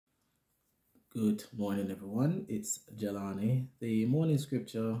Good morning, everyone. It's Jelani. The morning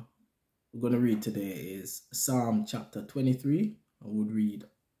scripture we're going to read today is Psalm chapter 23. I would read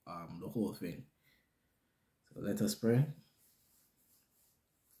the whole thing. So let us pray.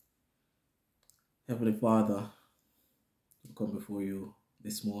 Heavenly Father, we come before you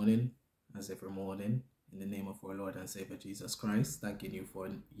this morning, as every morning, in the name of our Lord and Savior Jesus Christ, thanking you for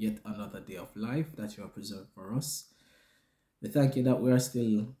yet another day of life that you have preserved for us. We thank you that we are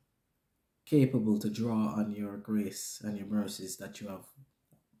still capable to draw on your grace and your mercies that you have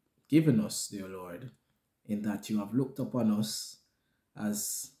given us, dear Lord, in that you have looked upon us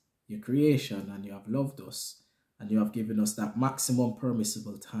as your creation and you have loved us and you have given us that maximum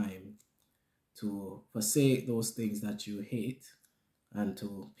permissible time to forsake those things that you hate and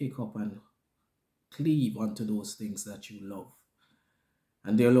to pick up and cleave onto those things that you love.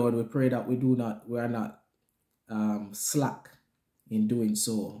 And dear Lord, we pray that we are not slack in doing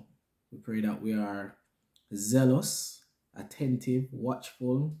so. We pray that we are zealous, attentive,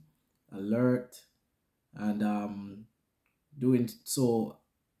 watchful, alert, and doing so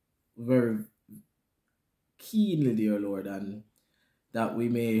very keenly, dear Lord, and that we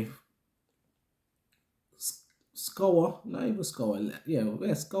may scour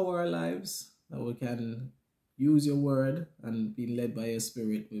our lives, that we can use your word and be led by your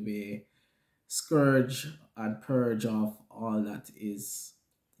spirit. We may scourge and purge off all that is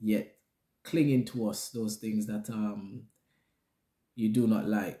yet clinging to us, those things that you do not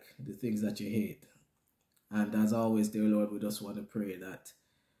like, the things that you hate. And as always, dear Lord, we just want to pray that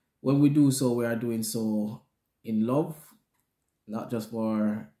when we do so, we are doing so in love, not just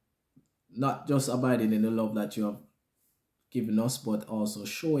abiding in the love that you have given us, but also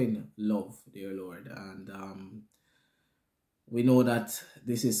showing love, dear Lord. And we know that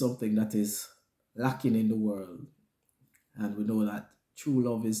this is something that is lacking in the world, and we know that true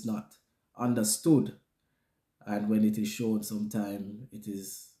love is not understood, and when it is shown, sometimes it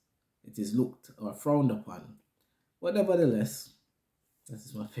is looked or frowned upon. But nevertheless, that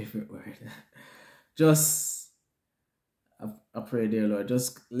is my favorite word. I pray, dear Lord,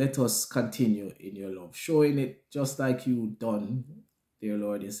 just let us continue in your love, showing it just like you done, dear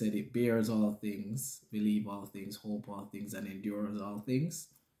Lord. You said it bears all things, believe all things, hope all things, and endures all things.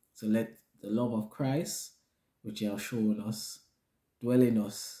 So let the love of Christ, which you have shown us, dwell in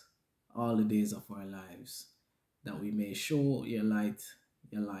us all the days of our lives, that we may show your light,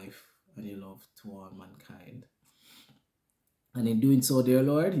 your life, and your love to all mankind. And in doing so, dear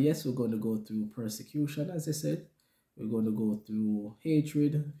Lord, yes, we're going to go through persecution, as I said. We're going to go through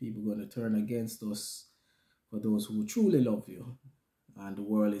hatred. People are going to turn against us for those who truly love you. And the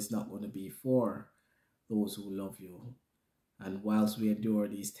world is not going to be for those who love you. And whilst we endure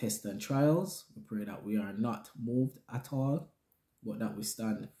these tests and trials, we pray that we are not moved at all, but that we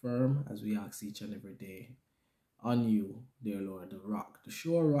stand firm as we ask each and every day on you, dear Lord, the rock, the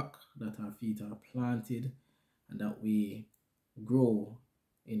sure rock that our feet are planted, and that we grow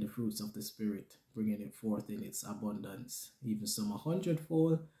in the fruits of the Spirit, bringing it forth in its abundance, even some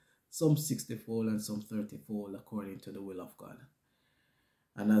 100-fold, some 60-fold, and some 30-fold, according to the will of God.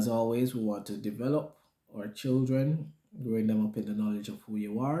 And as always, we want to develop our children, growing them up in the knowledge of who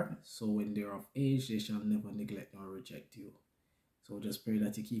you are, so when they're of age, they shall never neglect nor reject you. So just pray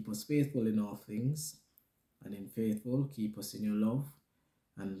that you keep us faithful in all things, and in faithful, keep us in your love.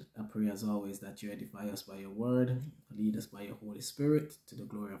 And I pray as always that you edify us by your word, lead us by your Holy Spirit, to the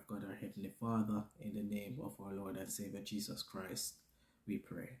glory of God our Heavenly Father, in the name of our Lord and Savior Jesus Christ, we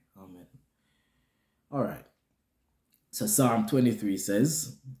pray. Amen. All right. So Psalm 23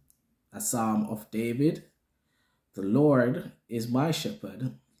 says, a psalm of David, the Lord is my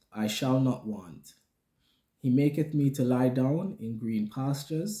shepherd, I shall not want. He maketh me to lie down in green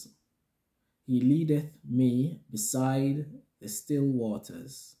pastures. He leadeth me beside the still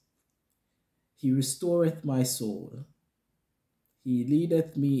waters. He restoreth my soul. He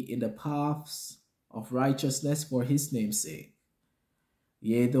leadeth me in the paths of righteousness for his name's sake.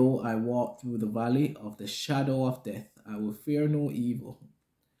 Yea, though I walk through the valley of the shadow of death, I will fear no evil.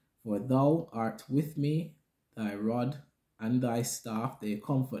 For thou art with me, thy rod and thy staff, they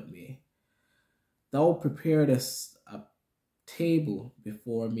comfort me. Thou preparedst a table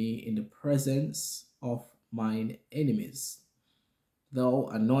before me in the presence of mine enemies. Thou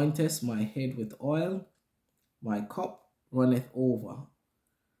anointest my head with oil, my cup runneth over.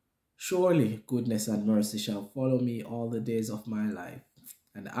 Surely goodness and mercy shall follow me all the days of my life,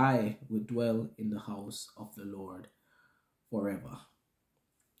 and I will dwell in the house of the Lord forever.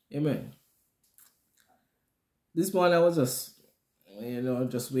 Amen. This morning I was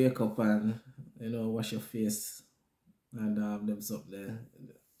just wake up and, wash your face and them something there.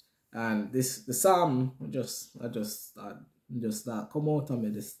 And the psalm I just come out of me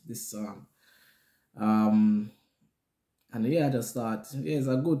this psalm. And yeah, I just thought, yeah, it's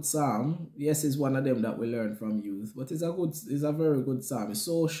a good psalm. Yes, it's one of them that we learn from youth, but it's a very good psalm. It's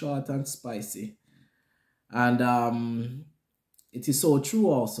so short and spicy. And it is so true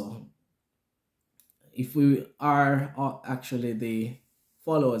also. If we are actually the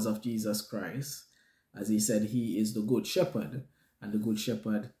followers of Jesus Christ, as he said, he is the good shepherd, and the good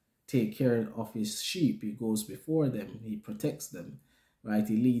shepherd take care of his sheep. He goes before them, he protects them, right?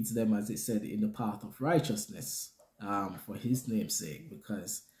 He leads them, as it said, in the path of righteousness, for his name's sake.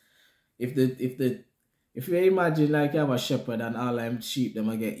 Because if you imagine like you have a shepherd and all them sheep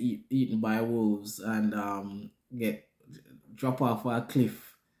them get eaten by wolves and get drop off a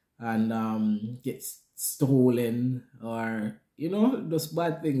cliff and get stolen, or just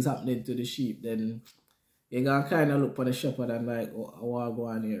bad things happening to the sheep, then you gotta kind of look for the shepherd and like, oh, I want to go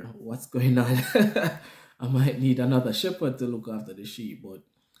on here, what's going on? I might need another shepherd to look after the sheep. But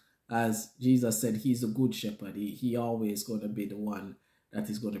as Jesus said, he's a good shepherd. He always going to be the one that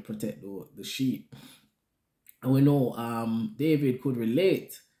is going to protect the sheep. And we know David could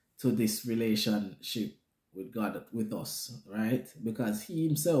relate to this relationship with God, with us, right? Because he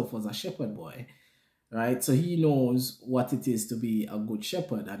himself was a shepherd boy, right? So he knows what it is to be a good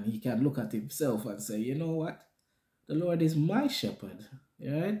shepherd, and he can look at himself and say, you know what? The Lord is my shepherd,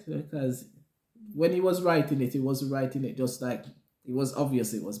 right? Because when he was writing it, he was writing it just like, it was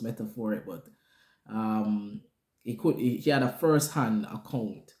obvious it was metaphoric, but he had a first-hand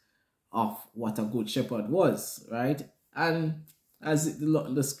account of what a good shepherd was, right? And as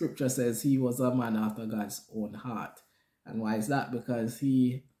the scripture says, he was a man after God's own heart. And why is that? Because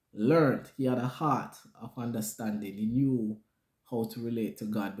he had a heart of understanding. He knew how to relate to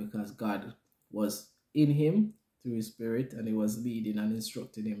God because God was in him through his spirit, and he was leading and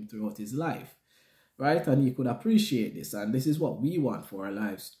instructing him throughout his life, right? And he could appreciate this, and this is what we want for our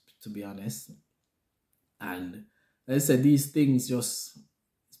lives, to be honest. And as I said, these things just,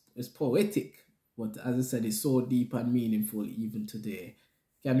 it's poetic, but as I said, it's so deep and meaningful even today.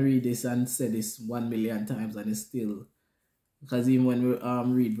 You can read this and say this 1,000,000 times and it's still, because even when we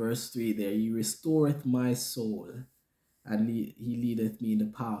read verse 3 there, he restoreth my soul, and he leadeth me in the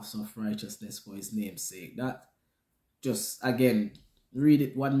paths of righteousness for his name's sake. That just, again, read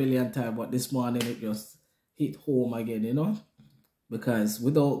it 1,000,000 times, but this morning it just hit home again, because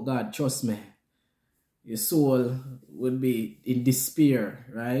without God, trust me, your soul would be in despair,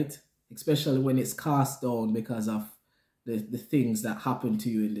 right? Especially when it's cast down because of the things that happen to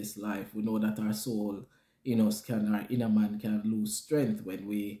you in this life. We know that our soul our inner man can lose strength when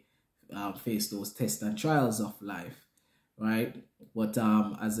we face those tests and trials of life, right? But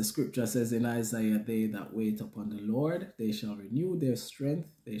as the scripture says in Isaiah, they that wait upon the Lord, they shall renew their strength.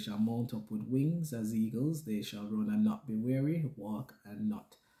 They shall mount up with wings as eagles. They shall run and not be weary, walk and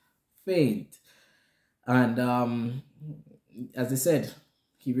not faint. And as I said,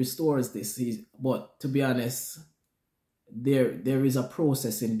 he restores this. But to be honest, there is a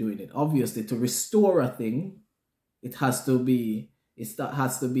process in doing it. Obviously, to restore a thing, it has to be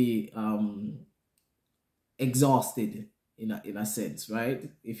exhausted in a sense, right?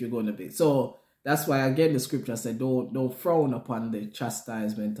 If you're going to be. So that's why, again, the scripture said, don't frown upon the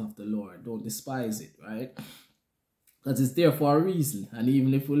chastisement of the Lord. Don't despise it, right? Because it's there for a reason. And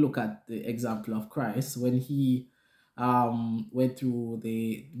even if we look at the example of Christ, when he went through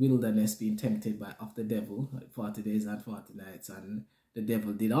the wilderness being tempted of the devil, 40 days and 40 nights, and the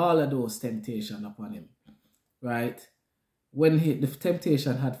devil did all of those temptations upon him, right? When the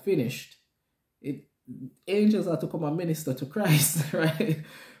temptation had finished, angels had to come and minister to Christ, right?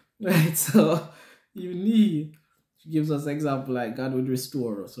 Right, so even he gives us example like God would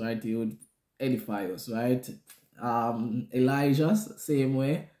restore us, right? He would edify us, right? Elijah, same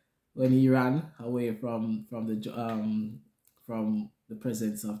way, when he ran away from the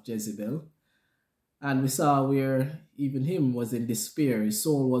presence of Jezebel, and we saw where even him was in despair. His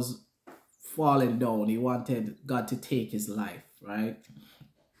soul was falling down. He wanted God to take his life, right?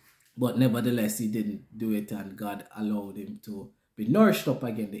 But nevertheless, he didn't do it, and God allowed him to be nourished up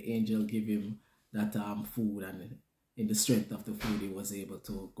again. The angel gave him that food, and in the strength of the food, he was able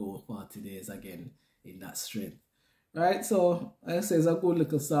to go 40 days again in that strength. Right, so I say it's a good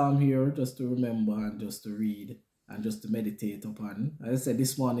little psalm here just to remember and just to read and just to meditate upon. As I said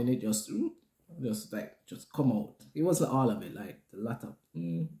this morning, it just come out. It wasn't all of it, like the latter.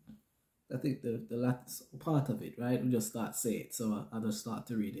 I think the last part of it, right? We just start say it. So I just start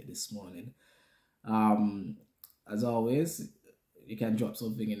to read it this morning. As always, you can drop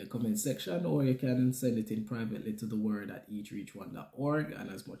something in the comment section, or you can send it in privately to theword@eachreachone.org. And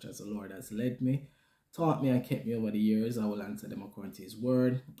as much as the Lord has led me, taught me, and kept me over the years, I will answer them according to His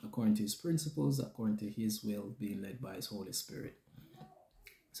word, according to His principles, according to His will, being led by His Holy Spirit.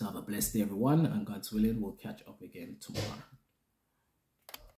 So have a blessed day, everyone, and God's willing, we'll catch up again tomorrow.